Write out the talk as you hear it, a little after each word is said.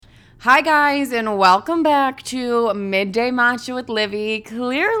Hi guys, and welcome back to Midday Matcha with Livy.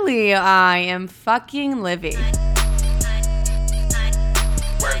 Clearly, I am fucking Livy.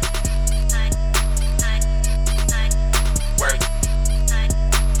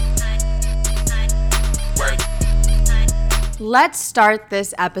 Let's start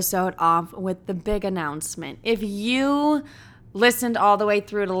this episode off with the big announcement. If you listened all the way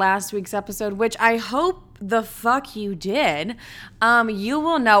through to last week's episode, which I hope the fuck you did, you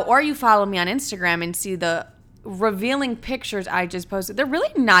will know, or you follow me on Instagram and see the revealing pictures I just posted. They're really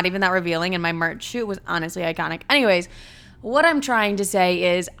not even that revealing, and my merch shoot was honestly iconic. Anyways, what I'm trying to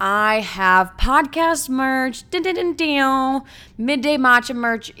say is I have podcast merch. Midday Matcha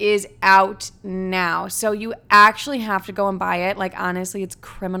merch is out now. So you actually have to go and buy it. Like, honestly, it's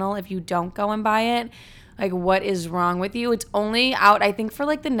criminal if you don't go and buy it. Like, what is wrong with you? It's only out, I think, for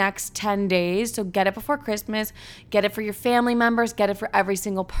like the next 10 days. So get it before Christmas. Get it for your family members. Get it for every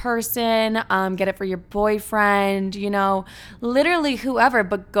single person. Get it for your boyfriend, literally whoever.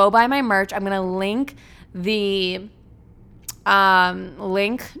 But go buy my merch. I'm going to link the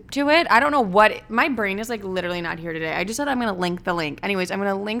link to it. I don't know what, my brain is like literally not here today. I just said I'm going to link the link. Anyways, I'm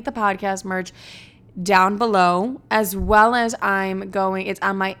going to link the podcast merch down below, as well as it's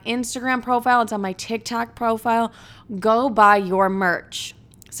on my Instagram profile, it's on my TikTok profile. Go buy your merch.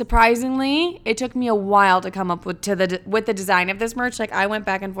 Surprisingly, it took me a while to come up with the design of this merch. Like, I went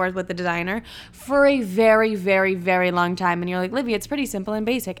back and forth with the designer for a very, very, very long time. And you're like, Livy, it's pretty simple and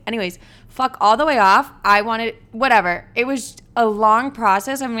basic. Anyways, fuck all the way off. I wanted, whatever. It was a long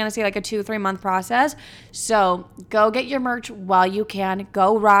process. I'm going to say like a 2-3 month process. So go get your merch while you can.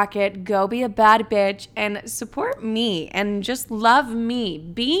 Go rock it. Go be a bad bitch and support me and just love me.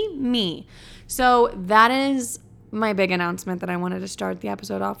 Be me. So that is my big announcement that I wanted to start the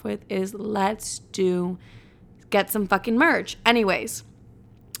episode off with, is let's get some fucking merch. Anyways,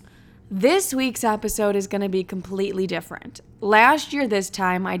 this week's episode is going to be completely different. Last year, this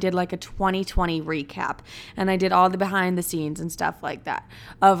time, I did like a 2020 recap, and I did all the behind the scenes and stuff like that,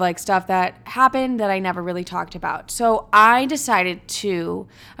 of like stuff that happened that I never really talked about. So I decided I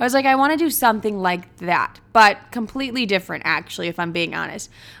was like, I want to do something like that, but completely different, actually, if I'm being honest.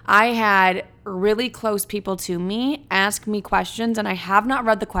 I had really close people to me ask me questions, and I have not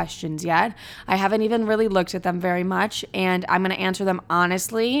read the questions yet. I haven't even really looked at them very much, and I'm going to answer them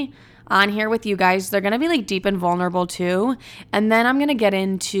honestly on here with you guys. They're going to be like deep and vulnerable too. And then I'm going to get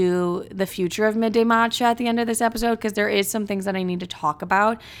into the future of Midday Matcha at the end of this episode, because there is some things that I need to talk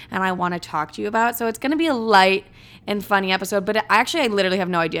about and I want to talk to you about. So it's going to be a light and funny episode, but I literally have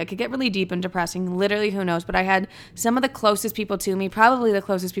no idea. It could get really deep and depressing. Literally, who knows? But I had some of the closest people to me, probably the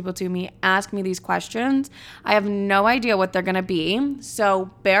closest people to me, ask me these questions. I have no idea what they're going to be.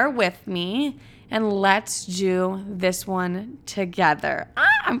 So bear with me. And let's do this one together.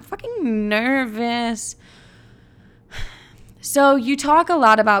 I'm fucking nervous. So you talk a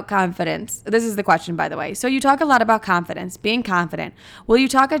lot about confidence. This is the question, by the way. So you talk a lot about confidence, being confident. Will you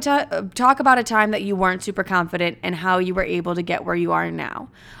talk about a time that you weren't super confident and how you were able to get where you are now?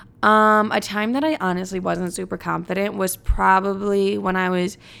 A time that I honestly wasn't super confident was probably when I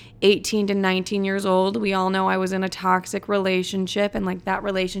was 18 to 19 years old. We all know I was in a toxic relationship, and like that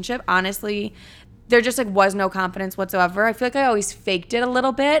relationship, honestly, there just like was no confidence whatsoever. I feel like I always faked it a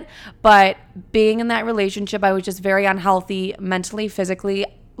little bit, but being in that relationship, I was just very unhealthy mentally, physically,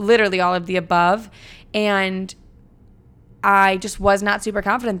 literally all of the above. And I just was not super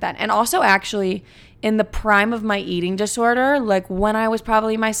confident then. And also actually in the prime of my eating disorder, like when I was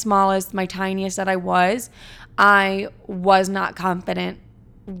probably my smallest, my tiniest that I was not confident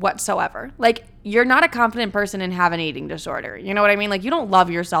whatsoever. Like, you're not a confident person and have an eating disorder. You know what I mean? Like, you don't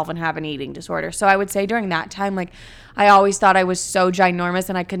love yourself and have an eating disorder. So I would say during that time, like, I always thought I was so ginormous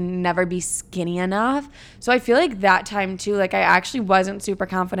and I could never be skinny enough. So I feel like that time too, like, I actually wasn't super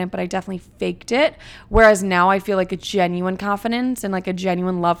confident, but I definitely faked it. Whereas now I feel like a genuine confidence and like a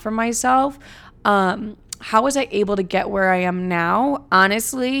genuine love for myself. How was I able to get where I am now?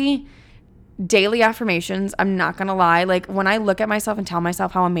 Honestly, daily affirmations. I'm not gonna lie. Like, when I look at myself and tell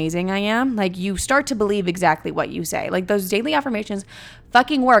myself how amazing I am, like, you start to believe exactly what you say. Like, those daily affirmations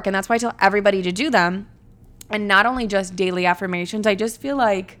fucking work. And that's why I tell everybody to do them. And not only just daily affirmations, I just feel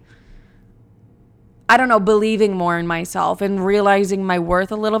like, I don't know, believing more in myself and realizing my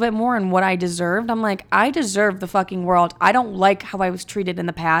worth a little bit more and what I deserved. I'm like, I deserve the fucking world. I don't like how I was treated in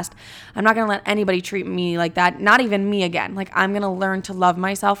the past. I'm not going to let anybody treat me like that. Not even me again. Like, I'm going to learn to love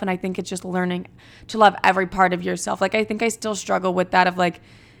myself. And I think it's just learning to love every part of yourself. Like, I think I still struggle with that of like,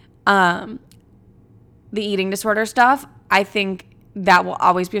 the eating disorder stuff. I think that will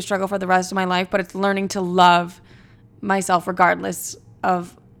always be a struggle for the rest of my life, but it's learning to love myself regardless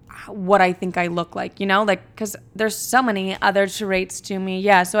of what I think I look like, like, because there's so many other traits to me.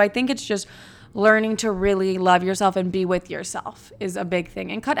 Yeah. So I think it's just learning to really love yourself and be with yourself is a big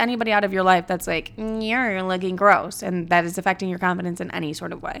thing, and cut anybody out of your life that's like, you're looking gross, and that is affecting your confidence in any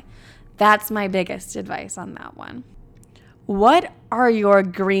sort of way. That's my biggest advice on that one. What are your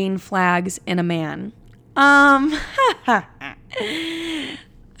green flags in a man?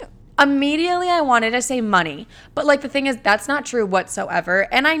 Immediately I wanted to say money, but like the thing is that's not true whatsoever.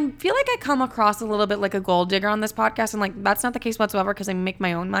 And I feel like I come across a little bit like a gold digger on this podcast, and like that's not the case whatsoever because I make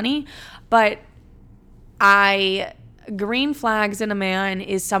my own money. But green flags in a man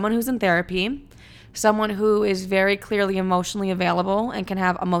is someone who's in therapy, someone who is very clearly emotionally available and can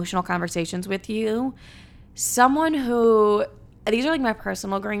have emotional conversations with you. Someone who, these are like my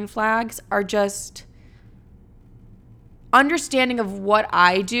personal green flags, are just understanding of what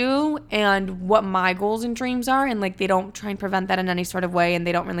I do and what my goals and dreams are, and like they don't try and prevent that in any sort of way, and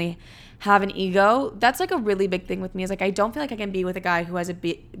they don't really have an ego. That's like a really big thing with me, is like I don't feel like I can be with a guy who has a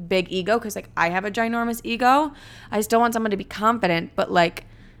big ego, because like I have a ginormous ego. I still want someone to be confident, but like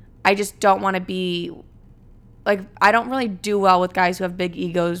I just don't want to be like, I don't really do well with guys who have big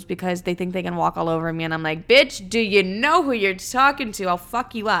egos because they think they can walk all over me, and I'm like, bitch, do you know who you're talking to? I'll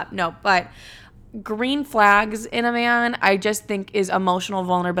fuck you up. No, but green flags in a man, I just think, is emotional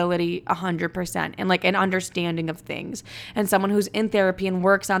vulnerability 100%, and like an understanding of things, and someone who's in therapy and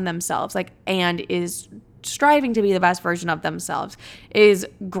works on themselves, like, and is striving to be the best version of themselves, is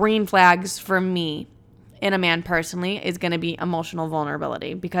green flags for me in a man personally, is going to be emotional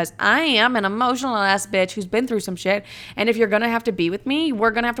vulnerability, because I am an emotional ass bitch who's been through some shit, and if you're going to have to be with me,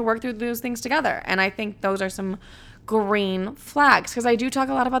 we're going to have to work through those things together. And I think those are some green flags, because I do talk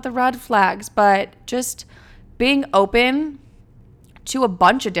a lot about the red flags, but just being open to a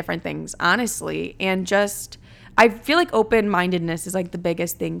bunch of different things, honestly, and just, I feel like open-mindedness is like the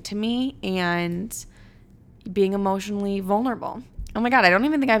biggest thing to me, and being emotionally vulnerable. Oh my God, I don't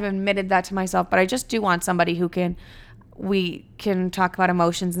even think I've admitted that to myself, but I just do want somebody who we can talk about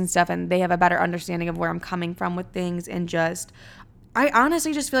emotions and stuff, and they have a better understanding of where I'm coming from with things, and just, I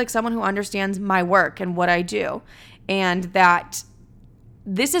honestly just feel like someone who understands my work and what I do, and that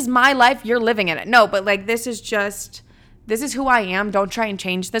this is my life, you're living in it. No, but like this is who I am. Don't try and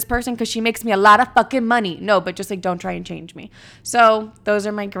change this person because she makes me a lot of fucking money. No, but just like don't try and change me. So those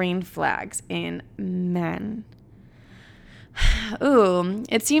are my green flags in men. Ooh,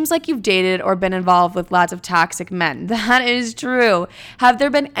 it seems like you've dated or been involved with lots of toxic men. That is true. Have there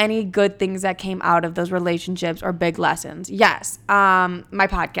been any good things that came out of those relationships or big lessons? Yes. My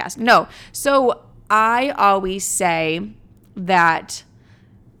podcast. No. So I always say that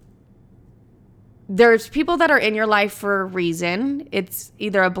there's people that are in your life for a reason. It's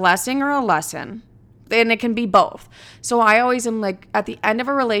either a blessing or a lesson. And it can be both. So I always am like, at the end of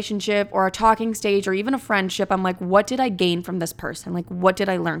a relationship or a talking stage or even a friendship, I'm like, what did I gain from this person? Like, what did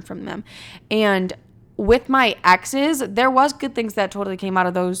I learn from them? And with my exes, there was good things that totally came out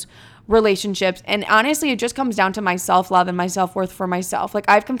of those relationships. And honestly, it just comes down to my self-love and my self-worth for myself. Like,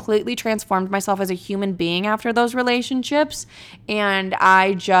 I've completely transformed myself as a human being after those relationships. And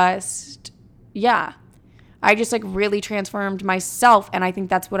I just like really transformed myself, and I think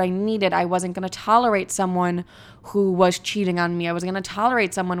that's what I needed. I wasn't going to tolerate someone who was cheating on me. I wasn't going to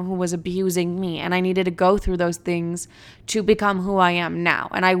tolerate someone who was abusing me, and I needed to go through those things to become who I am now.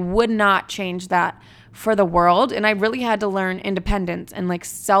 And I would not change that for the world, and I really had to learn independence and like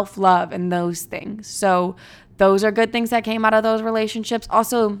self-love and those things. So those are good things that came out of those relationships.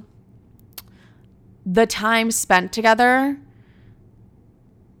 Also, the time spent together.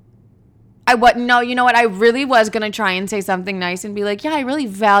 You know what? I really was going to try and say something nice and be like, yeah, I really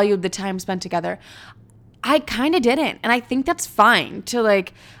valued the time spent together. I kind of didn't. And I think that's fine to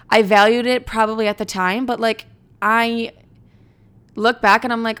like, I valued it probably at the time, but like I look back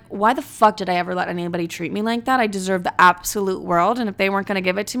and I'm like, why the fuck did I ever let anybody treat me like that? I deserve the absolute world. And if they weren't going to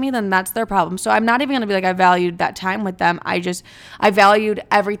give it to me, then that's their problem. So I'm not even going to be like, I valued that time with them. I valued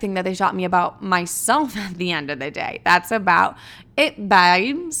everything that they taught me about myself at the end of the day. That's about it,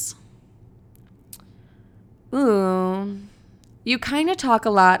 babes. Ooh, you kind of talk a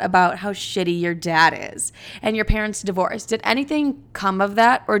lot about how shitty your dad is and your parents' divorce. Did anything come of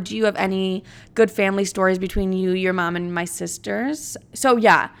that, or do you have any good family stories between you, your mom, and my sisters? So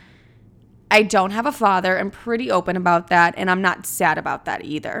yeah, I don't have a father. I'm pretty open about that, and I'm not sad about that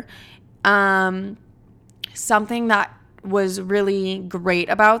either. Something that was really great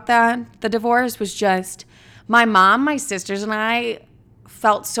about the divorce, was just my mom, my sisters, and I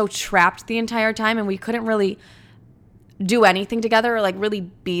felt so trapped the entire time, and we couldn't really do anything together or like really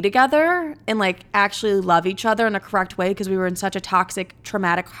be together and like actually love each other in the correct way, because we were in such a toxic,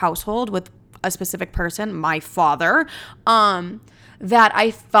 traumatic household with a specific person, my father, that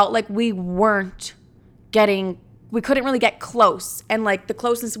I felt like we couldn't really get close. And like the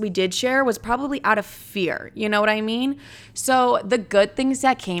closeness we did share was probably out of fear. You know what I mean? So the good things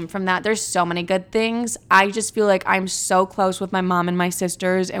that came from that, there's so many good things. I just feel like I'm so close with my mom and my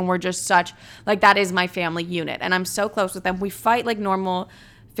sisters, and we're just such, like, that is my family unit. And I'm so close with them. We fight like normal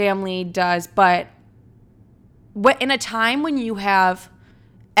family does, but in a time when you have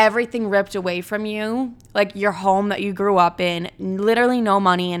everything ripped away from you, like your home that you grew up in, literally no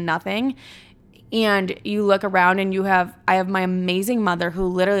money and nothing, and you look around and I have my amazing mother who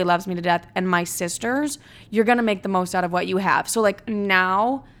literally loves me to death, and my sisters, you're going to make the most out of what you have. So like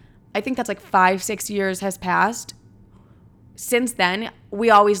now, I think that's like 5-6 years has passed. Since then,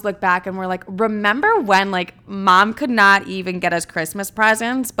 we always look back and we're like, remember when like mom could not even get us Christmas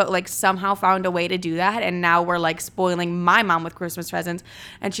presents, but like somehow found a way to do that. And now we're like spoiling my mom with Christmas presents,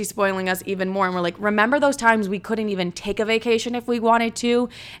 and she's spoiling us even more. And we're like, remember those times we couldn't even take a vacation if we wanted to?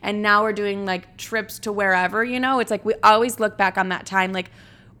 And now we're doing like trips to wherever, you know? It's like we always look back on that time. Like,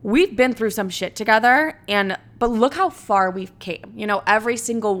 we've been through some shit together, but look how far we've came, you know, every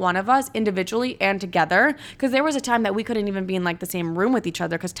single one of us individually and together, because there was a time that we couldn't even be in like the same room with each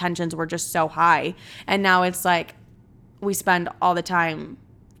other because tensions were just so high. And now it's like we spend all the time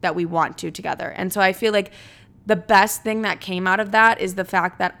that we want to together. And so I feel like the best thing that came out of that is the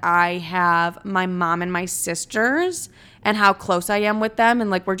fact that I have my mom and my sisters and how close I am with them. And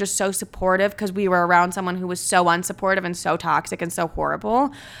like, we're just so supportive because we were around someone who was so unsupportive and so toxic and so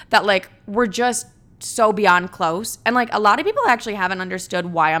horrible that like, we're just so beyond close. And like, a lot of people actually haven't understood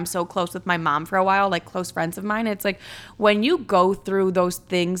why I'm so close with my mom for a while, like close friends of mine. It's like, when you go through those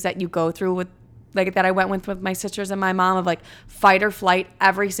things that you go through with, like that I went with my sisters and my mom, of like fight or flight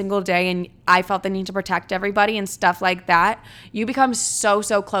every single day, and I felt the need to protect everybody and stuff like that, you become so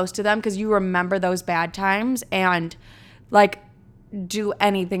close to them because you remember those bad times and like do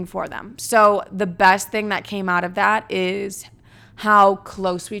anything for them. So the best thing that came out of that is how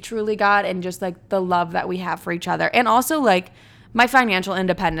close we truly got, and just like the love that we have for each other. And also like my financial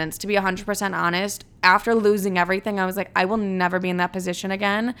independence, to be 100% honest. After losing everything, I was like, I will never be in that position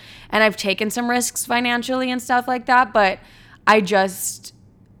again. And I've taken some risks financially and stuff like that, but I just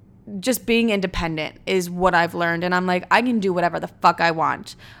being independent is what I've learned. And I'm like, I can do whatever the fuck I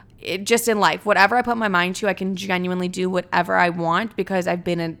want. Just in life, whatever I put my mind to, I can genuinely do whatever I want, because I've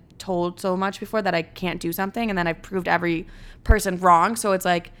been told so much before that I can't do something, and then I've proved every person wrong. So it's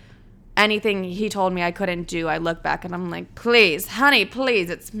like, anything he told me I couldn't do, I look back and I'm like, please, honey, please,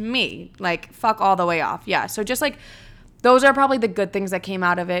 it's me. Like, fuck all the way off. Yeah. So just like, those are probably the good things that came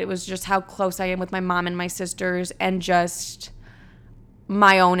out of it. It was just how close I am with my mom and my sisters, and just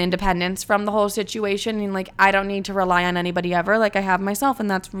my own independence from the whole situation. And like, I don't need to rely on anybody ever. Like, I have myself,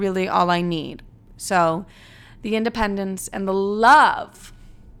 and that's really all I need. So the independence and the love.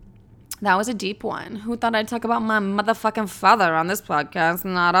 That was a deep one. Who thought I'd talk about my motherfucking father on this podcast?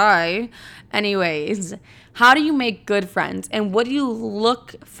 Not I. Anyways, how do you make good friends? And what do you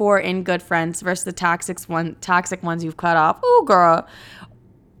look for in good friends versus the toxic ones you've cut off? Ooh, girl.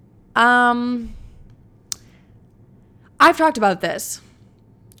 I've talked about this.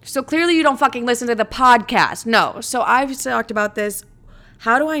 So clearly you don't fucking listen to the podcast. No. So I've talked about this.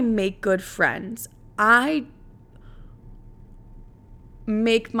 How do I make good friends? I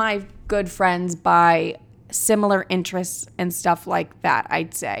make my good friends by similar interests and stuff like that,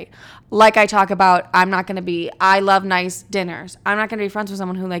 I'd say. Like I talk about, I love nice dinners. I'm not going to be friends with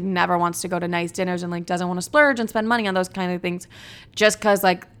someone who like never wants to go to nice dinners and like doesn't want to splurge and spend money on those kind of things, just because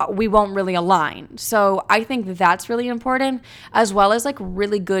like we won't really align. So I think that's really important, as well as like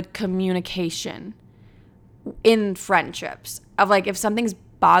really good communication in friendships of like, if something's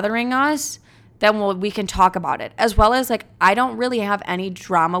bothering us, then we can talk about it. As well as like, I don't really have any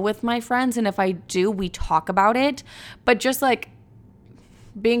drama with my friends, and if I do, we talk about it. But just like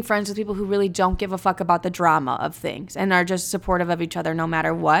being friends with people who really don't give a fuck about the drama of things and are just supportive of each other no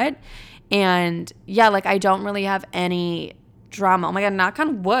matter what. And yeah, like I don't really have any drama. Oh my God, knock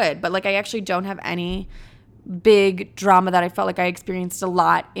on wood. But like, I actually don't have any big drama that I felt like I experienced a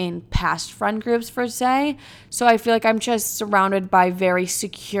lot in past friend groups, per se. So I feel like I'm just surrounded by very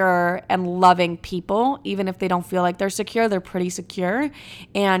secure and loving people. Even if they don't feel like they're secure, they're pretty secure.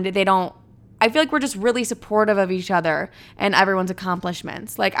 And I feel like we're just really supportive of each other and everyone's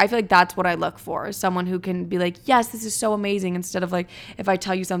accomplishments. Like, I feel like that's what I look for, is someone who can be like, yes, this is so amazing, instead of like, if I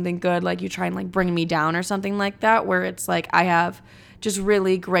tell you something good, like you try and like bring me down or something like that, where it's like, I have just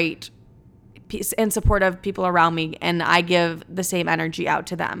really great and supportive people around me, and I give the same energy out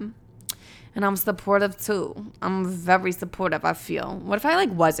to them. And I'm supportive too. I'm very supportive, I feel. What if I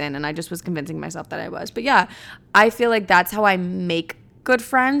like wasn't and I just was convincing myself that I was? But yeah, I feel like that's how I make good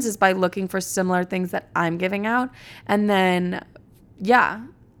friends, is by looking for similar things that I'm giving out. And then, yeah,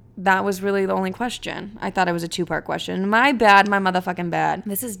 that was really the only question. I thought it was a 2-part question. My bad, my motherfucking bad.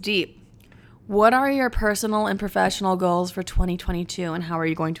 This is deep. What are your personal and professional goals for 2022, and how are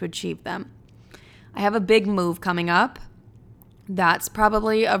you going to achieve them? I have a big move coming up. That's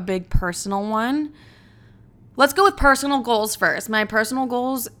probably a big personal one. Let's go with personal goals first. My personal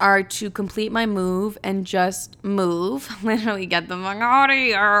goals are to complete my move and just move. Literally get the fuck out of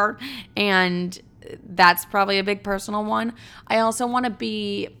here. And that's probably a big personal one. I also want to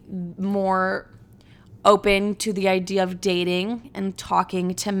be more open to the idea of dating and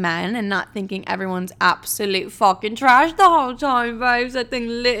talking to men and not thinking everyone's absolute fucking trash the whole time, vibes. I think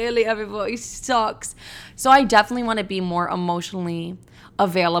literally everybody sucks. So I definitely want to be more emotionally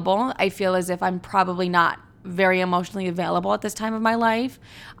available. I feel as if I'm probably not very emotionally available at this time of my life.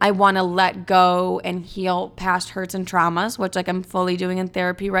 I want to let go and heal past hurts and traumas, which like I'm fully doing in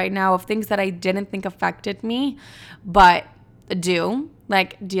therapy right now, of things that I didn't think affected me, but do,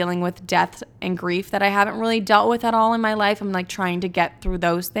 like dealing with death and grief that I haven't really dealt with at all in my life. I'm like trying to get through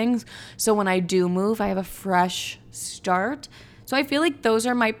those things, so when I do move, I have a fresh start. So I feel like those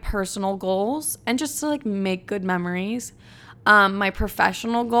are my personal goals, and just to like make good memories. My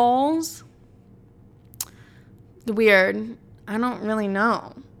professional goals, weird. I don't really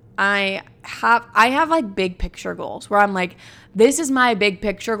know. I have like big picture goals where I'm like, this is my big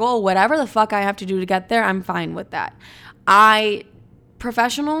picture goal. Whatever the fuck I have to do to get there, I'm fine with that.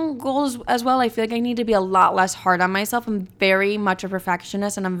 Professional goals as well, I feel like I need to be a lot less hard on myself. I'm very much a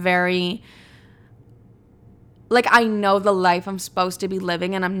perfectionist, and I'm very, like, I know the life I'm supposed to be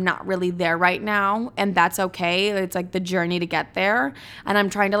living, and I'm not really there right now, and that's okay. It's like the journey to get there, and I'm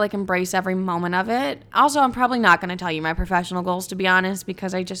trying to like embrace every moment of it. Also, I'm probably not going to tell you my professional goals, to be honest,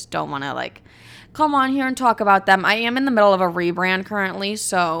 because I just don't want to like come on here and talk about them. I am in the middle of a rebrand currently,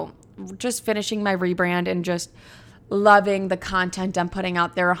 so just finishing my rebrand and just loving the content I'm putting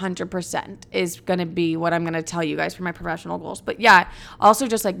out there 100% is going to be what I'm going to tell you guys for my professional goals. But yeah, also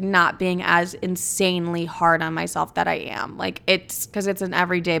just like not being as insanely hard on myself that I am. Like, it's because it's an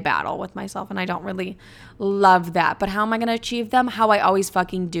everyday battle with myself, and I don't really love that. But how am I going to achieve them? How I always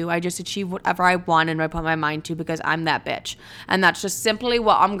fucking do. I just achieve whatever I want and I put my mind to, because I'm that bitch. And that's just simply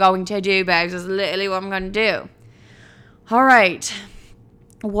what I'm going to do, babes. It's literally what I'm going to do. All right.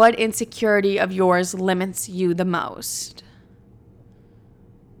 What insecurity of yours limits you the most?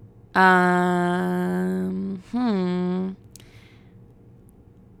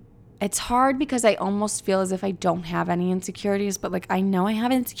 It's hard because I almost feel as if I don't have any insecurities, but like I know I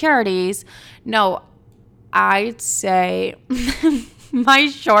have insecurities. No, I'd say my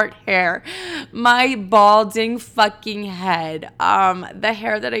short hair, my balding fucking head, the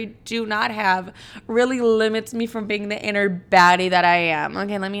hair that I do not have really limits me from being the inner baddie that I am.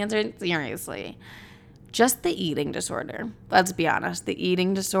 Okay, let me answer it seriously. Just the eating disorder. Let's be honest. The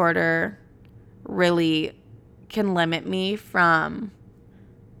eating disorder really can limit me from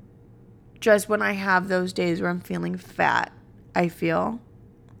just when I have those days where I'm feeling fat, I feel.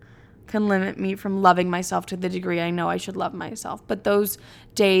 Can limit me from loving myself to the degree I know I should love myself. But those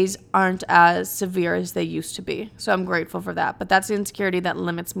days aren't as severe as they used to be. So I'm grateful for that. But that's the insecurity that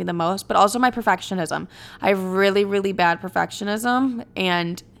limits me the most. But also my perfectionism. I have really, really bad perfectionism,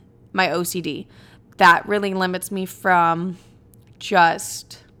 and my OCD. That really limits me from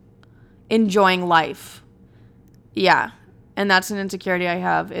just enjoying life. Yeah. And that's an insecurity I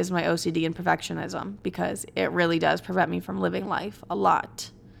have, is my OCD and perfectionism, because it really does prevent me from living life a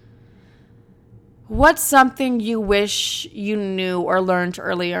lot. What's something you wish you knew or learned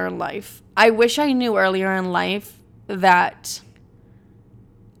earlier in life? I wish I knew earlier in life that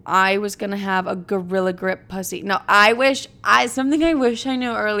I was going to have a gorilla grip pussy. No, something I wish I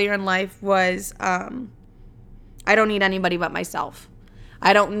knew earlier in life was I don't need anybody but myself.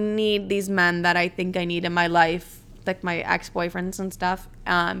 I don't need these men that I think I need in my life, like my ex-boyfriends and stuff,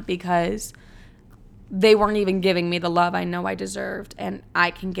 because they weren't even giving me the love I know I deserved, and I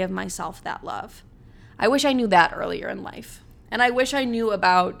can give myself that love. I wish I knew that earlier in life. And I wish I knew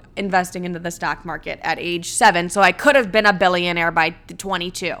about investing into the stock market at age 7, so I could have been a billionaire by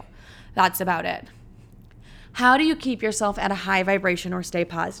 22. That's about it. How do you keep yourself at a high vibration or stay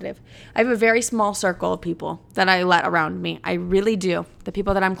positive? I have a very small circle of people that I let around me. I really do. The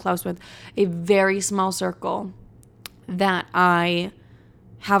people that I'm close with, a very small circle that I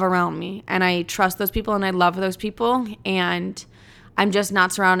have around me. And I trust those people, and I love those people. And I'm just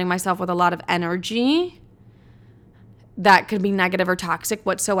not surrounding myself with a lot of energy that could be negative or toxic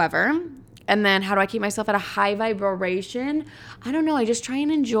whatsoever. And then how do I keep myself at a high vibration? I don't know. I just try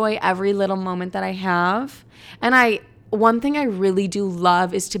and enjoy every little moment that I have. And one thing I really do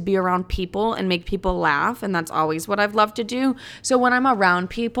love is to be around people and make people laugh. And that's always what I've loved to do. So when I'm around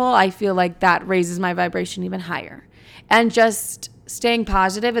people, I feel like that raises my vibration even higher. And just staying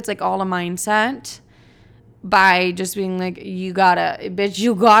positive, it's like all a mindset. By just being like, you gotta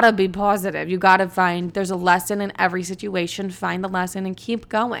be positive. You gotta there's a lesson in every situation. Find the lesson and keep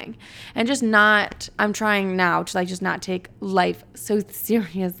going. And I'm trying now to like just not take life so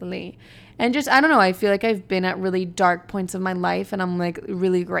seriously. And just, I don't know, I feel like I've been at really dark points of my life and I'm like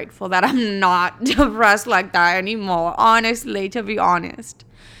really grateful that I'm not depressed like that anymore. Honestly, to be honest.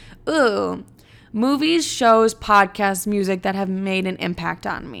 Ooh. Movies, shows, podcasts, music that have made an impact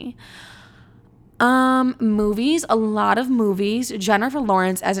on me. Movies, a lot of movies. Jennifer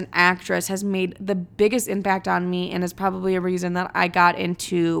Lawrence as an actress has made the biggest impact on me and is probably a reason that I got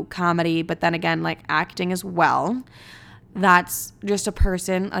into comedy, but then again, like acting as well. That's just a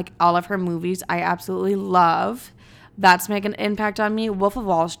person, like all of her movies I absolutely love. That's made an impact on me. Wolf of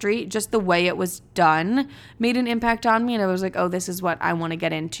Wall Street, just the way it was done made an impact on me. And I was like, oh, this is what I want to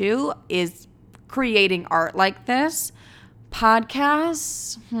get into, is creating art like this.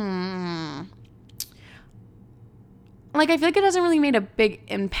 Podcasts, like, I feel like it hasn't really made a big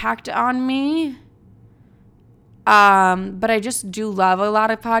impact on me. But I just do love a lot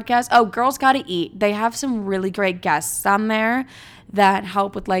of podcasts. Oh, Girls Gotta Eat. They have some really great guests on there that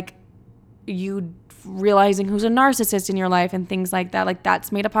help with, like, you realizing who's a narcissist in your life and things like that. Like,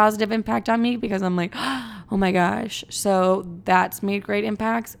 that's made a positive impact on me because I'm like, oh my gosh. So that's made great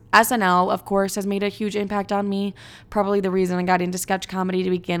impacts. SNL, of course, has made a huge impact on me. Probably the reason I got into sketch comedy to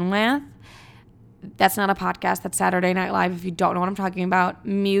begin with. That's not a podcast. That's Saturday Night Live if you don't know what I'm talking about.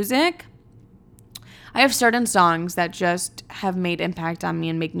 Music. I have certain songs that just have made impact on me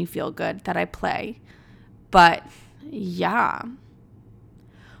and make me feel good that I play. But yeah.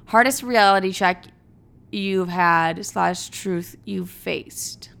 Hardest reality check you've had / truth you've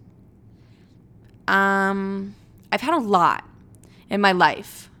faced. I've had a lot in my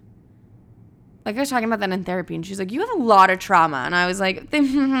life. Like, I was talking about that in therapy, and she's like, you have a lot of trauma. And I was like,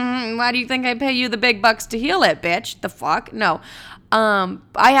 why do you think I pay you the big bucks to heal it, bitch? The fuck? No. I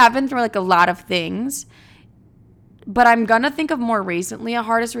have been through, like, a lot of things. But I'm going to think of more recently a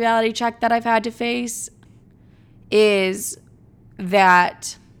hardest reality check that I've had to face is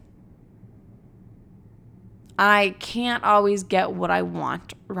that I can't always get what I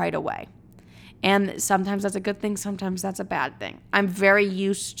want right away. And sometimes that's a good thing. Sometimes that's a bad thing. I'm very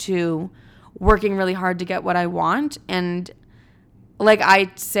used to working really hard to get what I want. And like I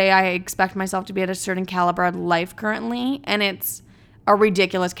say, I expect myself to be at a certain caliber of life currently. And it's a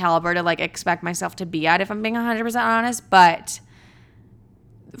ridiculous caliber to like expect myself to be at, if I'm being 100% honest. But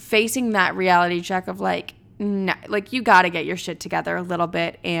facing that reality check of like, no, like you got to get your shit together a little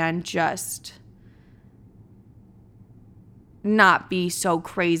bit and just not be so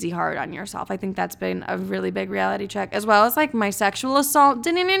crazy hard on yourself. I think that's been a really big reality check, as well as like my sexual assault,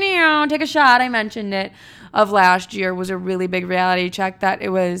 take a shot, I mentioned it, of last year was a really big reality check that it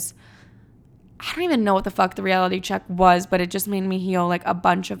was, I don't even know what the fuck the reality check was, but it just made me heal like a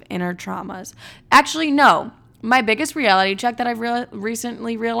bunch of inner traumas. Actually, no. My biggest reality check that I've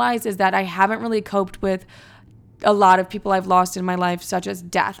recently realized is that I haven't really coped with a lot of people I've lost in my life, such as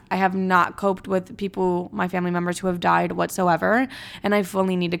death. I have not coped with people, my family members who have died whatsoever, and I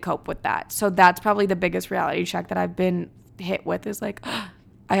fully need to cope with that. So that's probably the biggest reality check that I've been hit with, is like,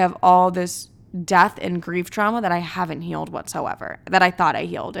 I have all this death and grief trauma that I haven't healed whatsoever, that I thought I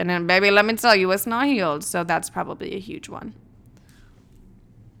healed. And then, baby, let me tell you, it's not healed. So that's probably a huge one,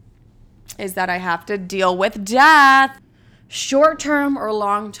 is that I have to deal with death. Short-term or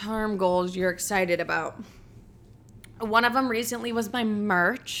long-term goals you're excited about? One of them recently was my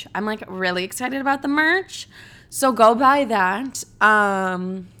merch. I'm like really excited about the merch. So go buy that.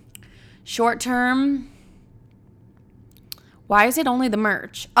 Short term. Why is it only the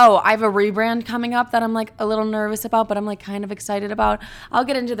merch? Oh, I have a rebrand coming up that I'm like a little nervous about, but I'm like kind of excited about. I'll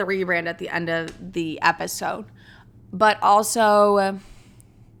get into the rebrand at the end of the episode. But also,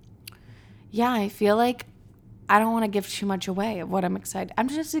 yeah, I feel like I don't want to give too much away of what I'm excited. I'm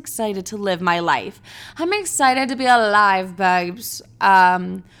just excited to live my life. I'm excited to be alive, babes.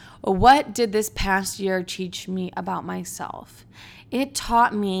 What did this past year teach me about myself? It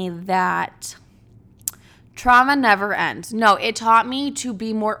taught me that trauma never ends. No, it taught me to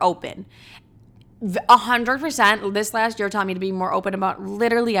be more open. 100% this last year taught me to be more open about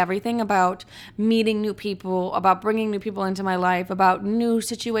literally everything, about meeting new people, about bringing new people into my life, about new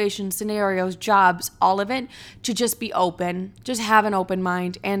situations, scenarios, jobs, all of it, to just be open, just have an open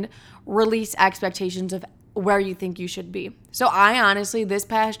mind and release expectations of where you think you should be. So I honestly, this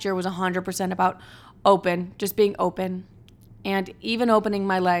past year was 100% about open, just being open, and even opening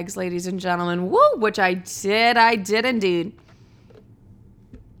my legs, ladies and gentlemen, woo, which I did indeed.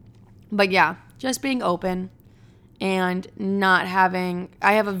 But yeah, just being open and not having,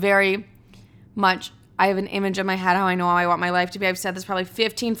 I have an image in my head how I know how I want my life to be. I've said this probably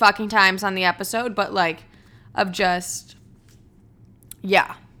 15 fucking times on the episode, but like, of just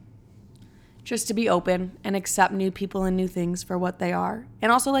to be open and accept new people and new things for what they are.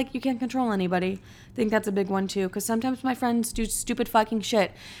 And also, like, you can't control anybody. I think that's a big one too, because sometimes my friends do stupid fucking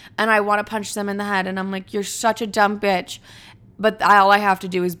shit and I want to punch them in the head and I'm like, you're such a dumb bitch. But all I have to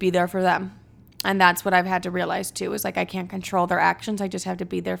do is be there for them. And that's what I've had to realize too, is like, I can't control their actions. I just have to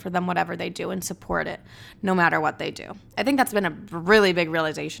be there for them, whatever they do, and support it no matter what they do. I think that's been a really big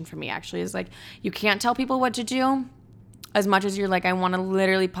realization for me, actually, is like, you can't tell people what to do as much as you're like, I want to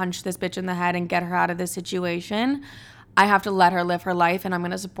literally punch this bitch in the head and get her out of this situation. I have to let her live her life, and I'm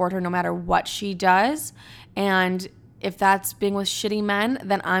going to support her no matter what she does. And if that's being with shitty men,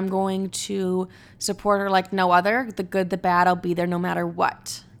 then I'm going to support her like no other. The good, the bad, I'll be there no matter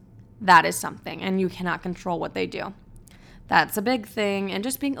what. That is something, and you cannot control what they do. That's a big thing, and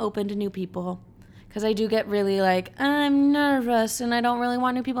just being open to new people. Because I do get really like, I'm nervous, and I don't really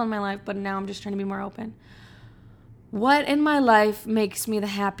want new people in my life, but now I'm just trying to be more open. What in my life makes me the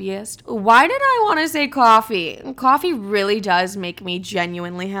happiest? Why did I want to say coffee? Coffee really does make me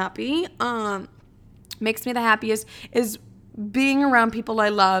genuinely happy. Makes me the happiest is being around people I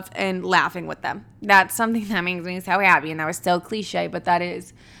love and laughing with them. That's something that makes me so happy. And that was still cliche, but that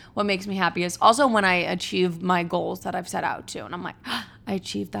is what makes me happiest. Also, when I achieve my goals that I've set out to, and I'm like, I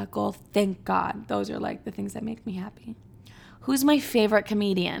achieved that goal. Thank God. Those are like the things that make me happy. Who's my favorite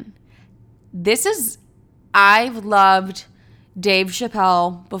comedian? I've loved Dave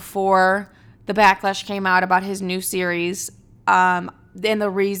Chappelle before the backlash came out about his new series. And the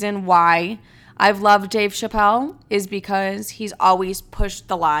reason why I've loved Dave Chappelle is because he's always pushed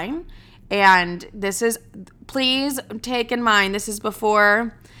the line. And please take in mind, this is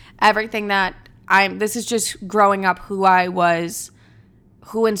before everything this is just growing up who I was,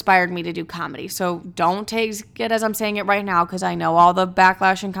 who inspired me to do comedy. So don't take it as I'm saying it right now, because I know all the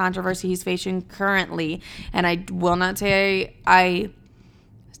backlash and controversy he's facing currently. And I will not say I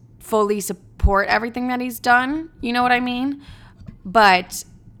fully support everything that he's done. You know what I mean? But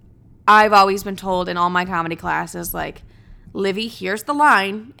I've always been told in all my comedy classes, like, Livy, here's the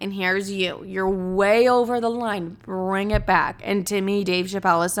line, and here's you. You're way over the line. Bring it back. And to me, Dave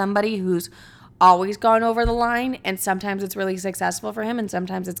Chappelle is somebody who's always gone over the line, and sometimes it's really successful for him, and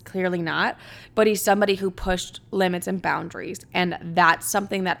sometimes it's clearly not. But he's somebody who pushed limits and boundaries, and that's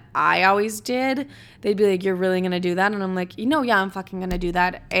something that I always did. They'd be like, you're really going to do that? And I'm like, yeah, I'm fucking going to do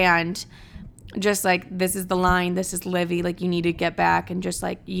that. And just like, this is the line, this is Livy, like, you need to get back, and just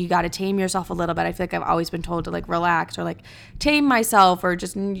like, you got to tame yourself a little bit. I feel like I've always been told to like relax or like tame myself, or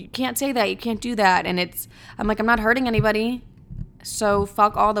just, you can't say that, you can't do that. And I'm like, I'm not hurting anybody, so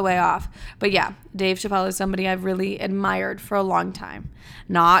fuck all the way off. But yeah, Dave Chappelle is somebody I've really admired for a long time.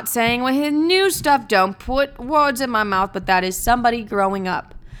 Not saying with his new stuff, don't put words in my mouth, but that is somebody growing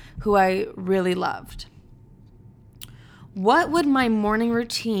up who I really loved. What would my morning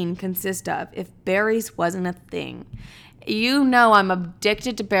routine consist of if Barry's wasn't a thing? You know I'm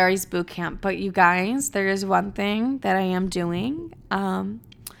addicted to Barry's boot camp, but you guys, there is one thing that I am doing.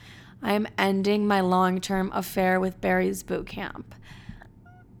 I am ending my long-term affair with Barry's boot camp.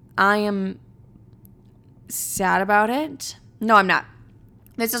 I am sad about it. No, I'm not.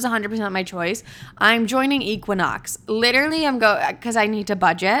 This is 100% my choice. I'm joining Equinox. Literally, because I need to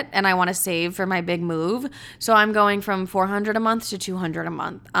budget and I want to save for my big move. So I'm going from $400 a month to $200 a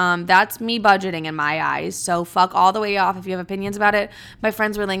month. That's me budgeting in my eyes. So fuck all the way off if you have opinions about it. My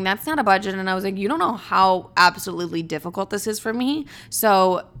friends were like, that's not a budget. And I was like, you don't know how absolutely difficult this is for me.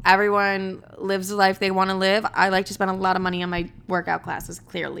 So everyone lives the life they want to live. I like to spend a lot of money on my workout classes,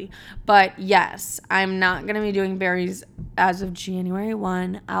 clearly. But yes, I'm not going to be doing Barry's as of January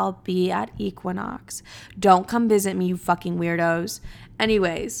 1. I'll be at Equinox. Don't come visit me, you fucking weirdos.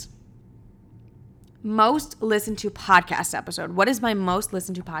 Anyways, most listened to podcast episode. What is my most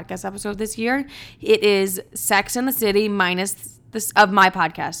listened to podcast episode this year? It is Sex and the City minus this of my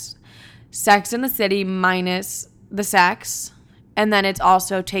podcast. Sex and the City minus the sex. And then it's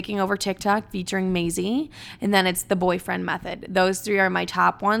also Taking Over TikTok featuring Maisie. And then it's The Boyfriend Method. Those 3 are my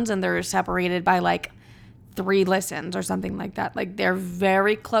top ones, and they're separated by like 3 listens or something like that. Like they're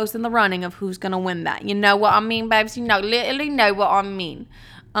very close in the running of who's gonna win that. You know what I mean, babes? You know, literally know what I mean.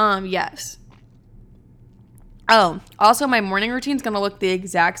 Yes. Oh, also my morning routine's gonna look the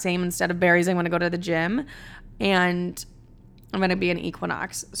exact same. Instead of berries, I'm gonna go to the gym, and I'm gonna be an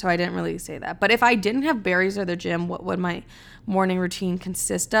Equinox. So I didn't really say that. But if I didn't have berries or the gym, what would my morning routine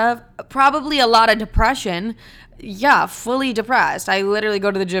consist of? Probably a lot of depression. Yeah, fully depressed. I literally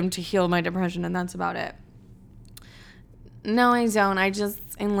go to the gym to heal my depression, and that's about it. No, I don't. I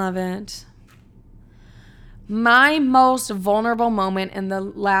love it. My most vulnerable moment in the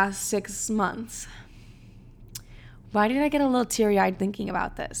last 6 months. Why did I get a little teary-eyed thinking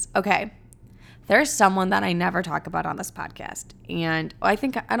about this? Okay. There's someone that I never talk about on this podcast. And I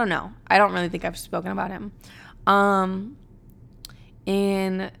don't know. I don't really think I've spoken about him.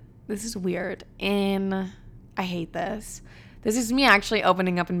 This is weird. I hate this. This is me actually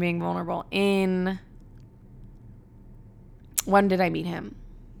opening up and being vulnerable. When did I meet him?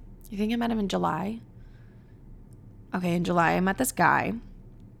 You think I met him in July? Okay, in July I met this guy.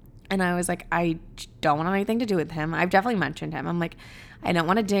 And I was like, I don't want anything to do with him. I've definitely mentioned him. I'm like, I don't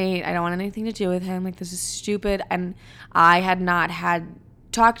want to date. I don't want anything to do with him. Like, this is stupid. And I had not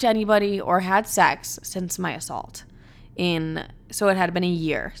talked to anybody or had sex since my assault. So it had been a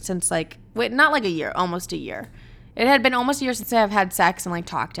year since not like a year, almost a year. It had been almost a year since I've had sex and like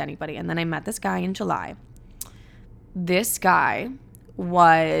talked to anybody. And then I met this guy in July. This guy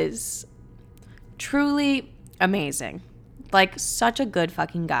was truly amazing. Like, such a good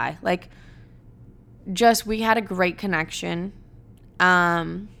fucking guy. Like, just, we had a great connection.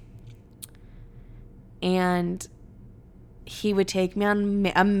 And he would take me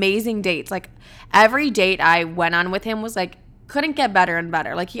on amazing dates. Like, every date I went on with him was like, couldn't get better and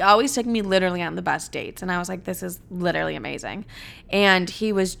better. Like, he always took me literally on the best dates. And I was like, this is literally amazing. And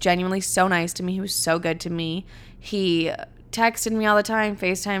he was genuinely so nice to me. He was so good to me. He texted me all the time,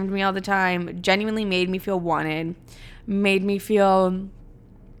 FaceTimed me all the time, genuinely made me feel wanted, made me feel,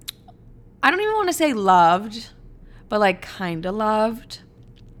 I don't even want to say loved, but like kind of loved.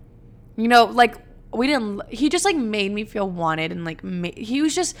 You know, like he just like made me feel wanted, and like he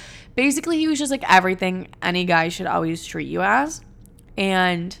was just like everything any guy should always treat you as.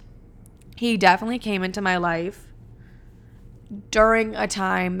 And he definitely came into my life during a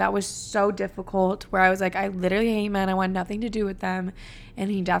time that was so difficult, where I was like, I literally hate men. I want nothing to do with them.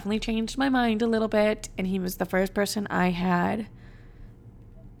 And he definitely changed my mind a little bit. And he was the first person I had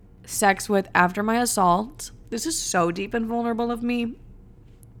sex with after my assault. This is so deep and vulnerable of me.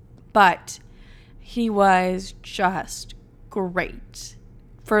 But he was just great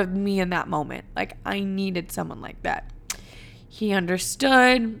for me in that moment. Like, I needed someone like that. He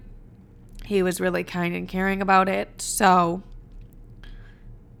understood. He was really kind and caring about it. So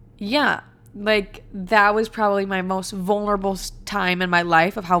yeah, like, that was probably my most vulnerable time in my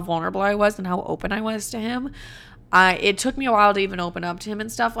life, of how vulnerable I was and how open I was to him. It took me a while to even open up to him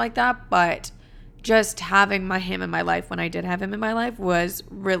and stuff like that, but just having him in my life, when I did have him in my life, was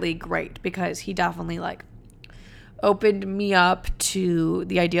really great, because he definitely like opened me up to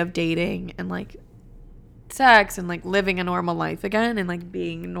the idea of dating and like sex and like living a normal life again, and like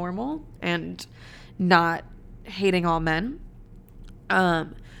being normal and not hating all men.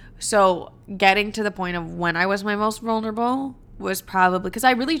 So getting to the point of when I was my most vulnerable was probably, because I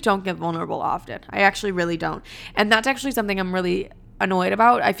really don't get vulnerable often. I actually really don't. And that's actually something I'm really annoyed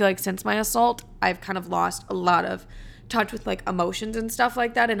about. I feel like since my assault, I've kind of lost a lot of touch with like emotions and stuff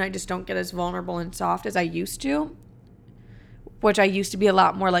like that. And I just don't get as vulnerable and soft as I used to, which I used to be a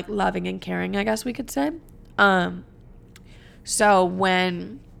lot more like loving and caring, I guess we could say. So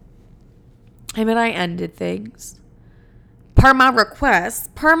when him and I ended things, per my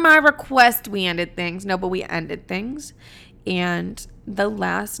request, we ended things. No, but we ended things. And the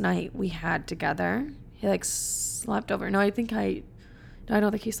last night we had together, he like slept over. I don't think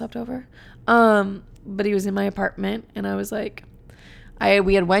he slept over. But he was in my apartment, and I was like,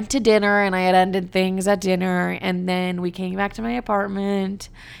 we had went to dinner, and I had ended things at dinner, and then we came back to my apartment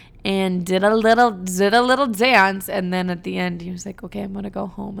and did a little dance. And then at the end, he was like, okay, I'm going to go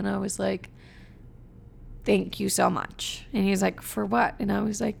home. And I was like, thank you so much. And he's like, for what? And I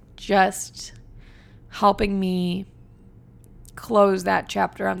was like, just helping me close that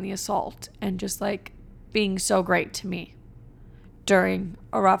chapter on the assault, and just like being so great to me during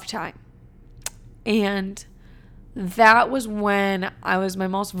a rough time. And that was when I was my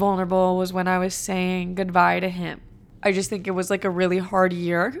most vulnerable, was when I was saying goodbye to him. I just think it was like a really hard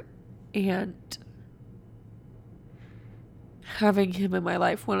year, and having him in my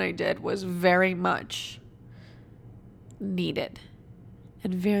life when I did was very much needed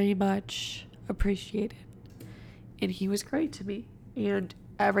and very much appreciated. And he was great to me. And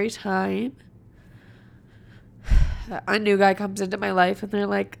every time a new guy comes into my life and they're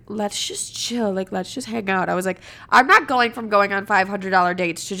like, let's just chill, like, let's just hang out, I was like, I'm not going from going on $500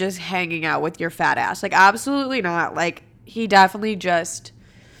 dates to just hanging out with your fat ass. Like, absolutely not. Like, he definitely just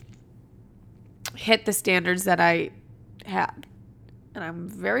hit the standards that I had. And I'm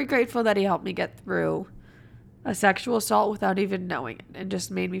very grateful that he helped me get through a sexual assault without even knowing it, and just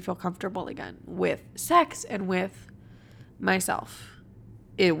made me feel comfortable again with sex and with myself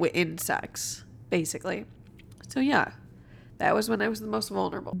in sex, basically. So yeah, that was when I was the most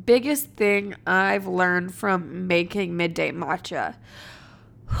vulnerable. Biggest thing I've learned from making Midday Matcha.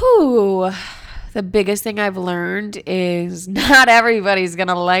 The biggest thing I've learned is not everybody's going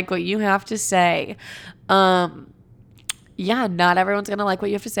to like what you have to say. Not everyone's going to like what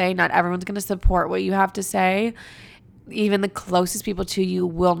you have to say. Not everyone's going to support what you have to say. Even the closest people to you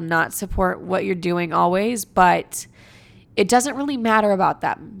will not support what you're doing always, but it doesn't really matter about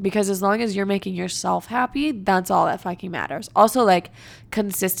them, because as long as you're making yourself happy, that's all that fucking matters. Also, like,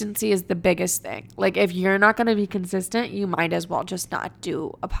 consistency is the biggest thing. Like, if you're not going to be consistent, you might as well just not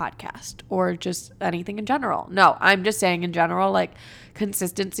do a podcast or just anything in general. No, I'm just saying in general, like,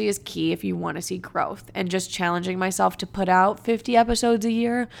 consistency is key if you want to see growth. And just challenging myself to put out 50 episodes a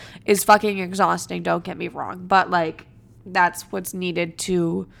year is fucking exhausting, don't get me wrong. But, like, that's what's needed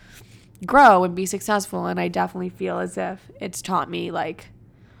to grow and be successful. And I definitely feel as if it's taught me, like,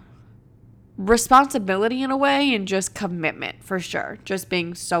 responsibility in a way, and just commitment, for sure, just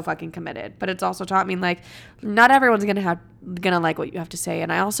being so fucking committed. But it's also taught me, like, not everyone's gonna like what you have to say.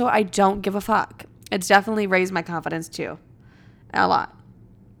 And I don't give a fuck. It's definitely raised my confidence too, a lot.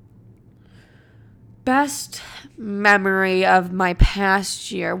 Best memory of my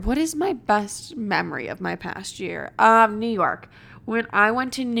past year. What is my best memory of my past year? New York. When I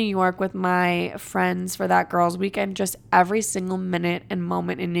went to New York with my friends for that girls' weekend, just every single minute and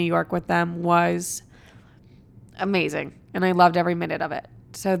moment in New York with them was amazing. And I loved every minute of it.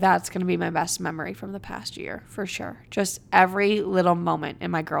 So that's going to be my best memory from the past year, for sure. Just every little moment in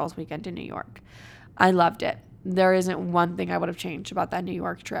my girls' weekend in New York. I loved it. There isn't one thing I would have changed about that New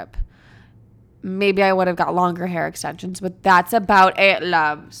York trip. Maybe I would have got longer hair extensions, but that's about it,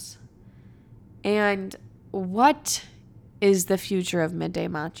 loves. And what is the future of Midday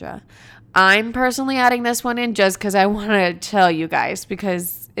Matcha? I'm personally adding this one in just because I want to tell you guys,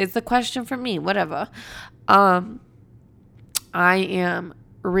 because it's a question for me, whatever. I am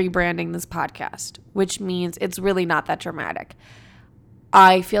rebranding this podcast, which means it's really not that dramatic.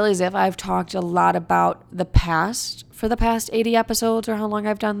 I feel as if I've talked a lot about the past for the past 80 episodes, or how long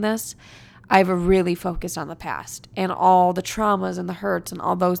I've done this. I've really focused on the past and all the traumas and the hurts and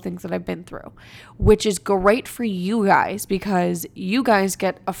all those things that I've been through, which is great for you guys because you guys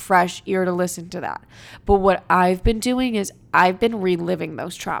get a fresh ear to listen to that. But what I've been doing is I've been reliving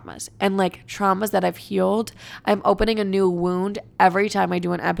those traumas, and like traumas that I've healed, I'm opening a new wound every time I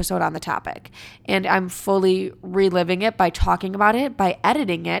do an episode on the topic. And I'm fully reliving it by talking about it, by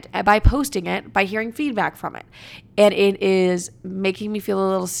editing it, and by posting it, by hearing feedback from it. And it is making me feel a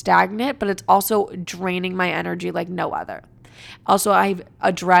little stagnant, but it's also draining my energy like no other. Also, I've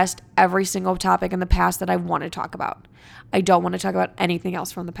addressed every single topic in the past that I want to talk about. I don't want to talk about anything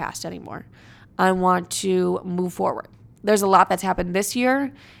else from the past anymore. I want to move forward. There's a lot that's happened this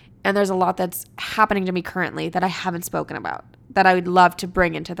year, and there's a lot that's happening to me currently that I haven't spoken about, that I would love to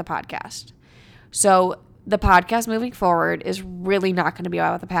bring into the podcast. So the podcast moving forward is really not going to be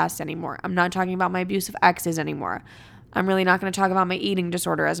about the past anymore. I'm not talking about my abusive exes anymore. I'm really not going to talk about my eating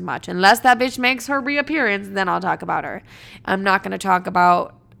disorder as much. Unless that bitch makes her reappearance, then I'll talk about her. I'm not going to talk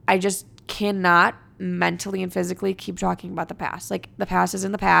about, I just cannot mentally and physically keep talking about the past. Like, the past is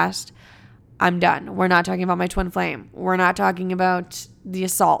in the past. I'm done. We're not talking about my twin flame. We're not talking about the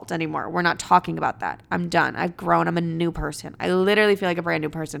assault anymore. We're not talking about that. I'm done. I've grown. I'm a new person. I literally feel like a brand new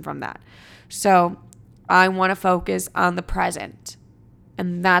person from that. So I want to focus on the present.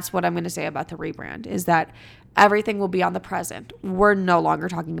 And that's what I'm going to say about the rebrand, is that everything will be on the present. We're no longer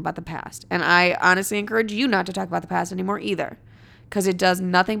talking about the past. And I honestly encourage you not to talk about the past anymore either, because it does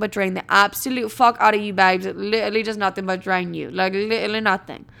nothing but drain the absolute fuck out of you, babes. It literally does nothing but drain you. Like, literally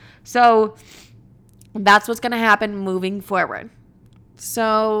nothing. So that's what's going to happen moving forward.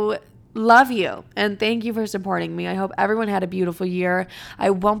 So love you, and thank you for supporting me. I hope everyone had a beautiful year.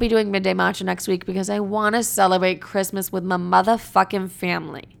 I won't be doing Midday Matcha next week because I want to celebrate Christmas with my motherfucking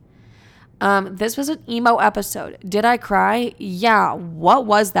family. This was an emo episode. Did I cry? Yeah. What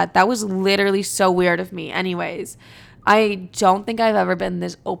was that? That was literally so weird of me. Anyways, I don't think I've ever been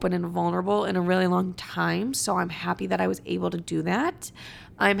this open and vulnerable in a really long time. So I'm happy that I was able to do that.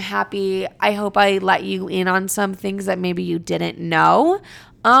 I'm happy. I hope I let you in on some things that maybe you didn't know.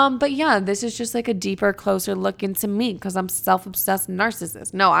 But yeah, this is just like a deeper, closer look into me because I'm self-obsessed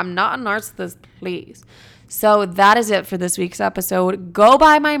narcissist. No, I'm not a narcissist, please. So that is it for this week's episode. Go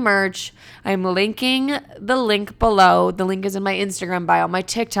buy my merch. I'm linking the link below. The link is in my Instagram bio, my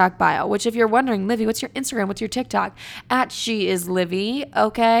TikTok bio, which if you're wondering, Livy, what's your Instagram? What's your TikTok? @SheIsLivy,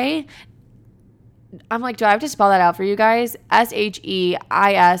 okay? I'm like, do I have to spell that out for you guys? SheIsLivi.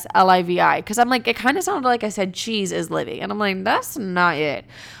 Because I'm like, it kind of sounded like I said cheese is Livy. And I'm like, that's not it.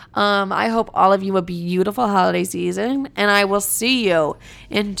 I hope all of you a beautiful holiday season. And I will see you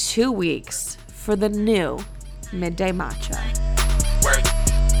in 2 weeks for the new Midday Matcha.